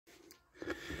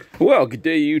Well, good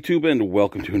day, YouTube, and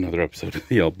welcome to another episode of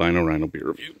the Albino Rhino Beer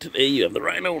Review. Today, you have the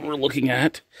Rhino, and we're looking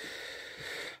at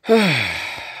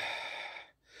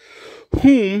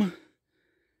Hoom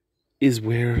is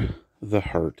where the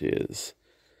heart is.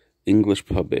 English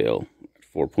Pub Ale,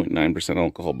 4.9%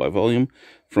 alcohol by volume,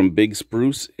 from Big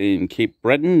Spruce in Cape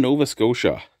Breton, Nova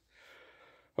Scotia.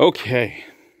 Okay.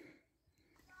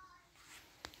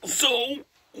 So,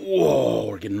 whoa,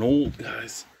 we're getting old,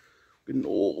 guys. We're getting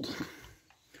old.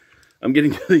 I'm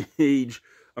getting to the age,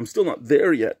 I'm still not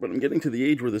there yet, but I'm getting to the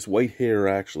age where this white hair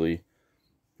actually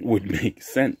would make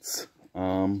sense.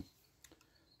 So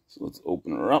let's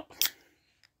open her up.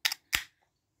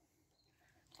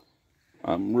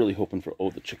 I'm really hoping for,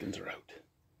 oh, the chickens are out.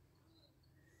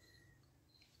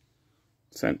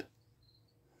 Scent.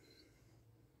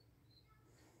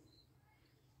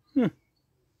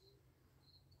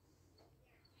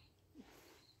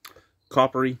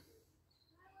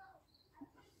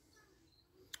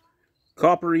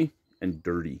 Coppery and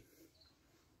dirty.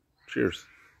 Cheers.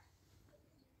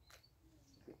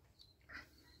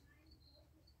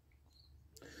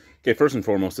 Okay, first and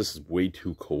foremost, this is way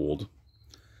too cold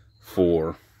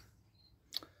for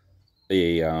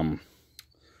a an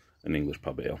English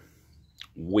pub ale.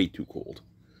 Way too cold.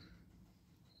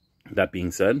 That being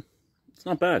said, it's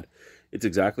not bad. It's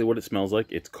exactly what it smells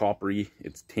like. It's coppery,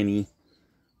 it's tinny,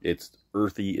 it's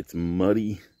earthy, it's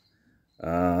muddy.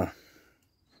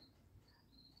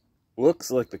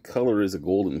 Looks like the color is a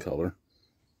golden color.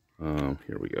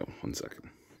 Here we go. 1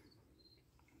 second.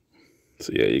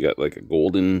 So yeah, you got like a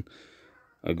golden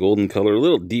color, a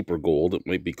little deeper gold. It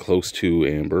might be close to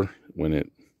amber when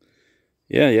it.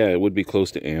 Yeah, it would be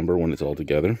close to amber when it's all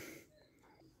together.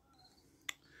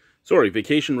 Sorry,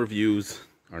 vacation reviews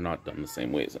are not done the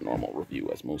same way as a normal review,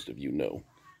 as most of you know.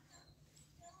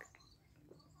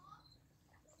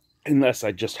 Unless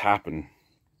I just happen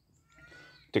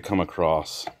to come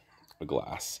across a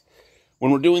glass.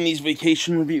 When we're doing these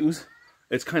vacation reviews,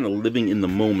 it's kind of living in the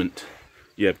moment.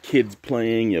 You have kids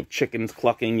playing, you have chickens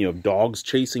clucking, you have dogs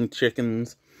chasing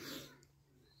chickens.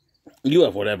 You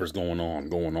have whatever's going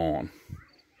on.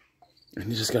 And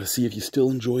you just got to see if you still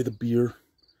enjoy the beer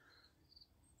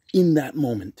in that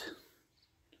moment.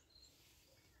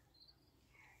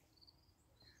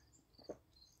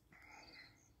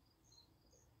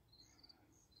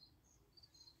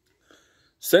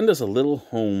 Send us a little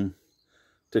home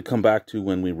to come back to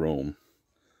when we roam.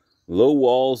 Low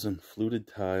walls and fluted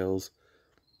tiles,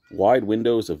 wide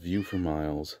windows of view for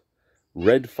miles,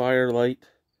 red firelight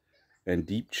and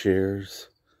deep chairs,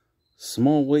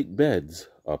 small white beds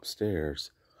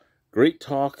upstairs, great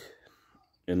talk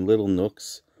in little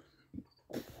nooks,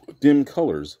 dim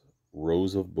colors,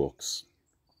 rows of books,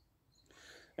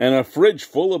 and a fridge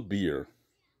full of beer.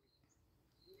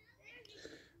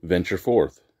 Venture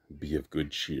forth, be of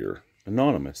good cheer.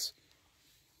 Anonymous.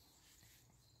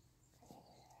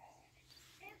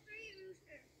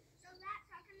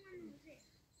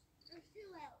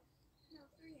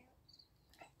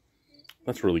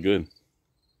 That's really good.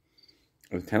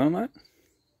 A 10 on that?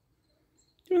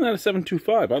 Giving that a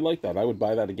 7.25. I like that. I would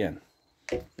buy that again.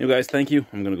 You guys, thank you.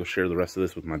 I'm going to go share the rest of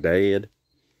this with my dad.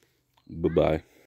 Bye-bye.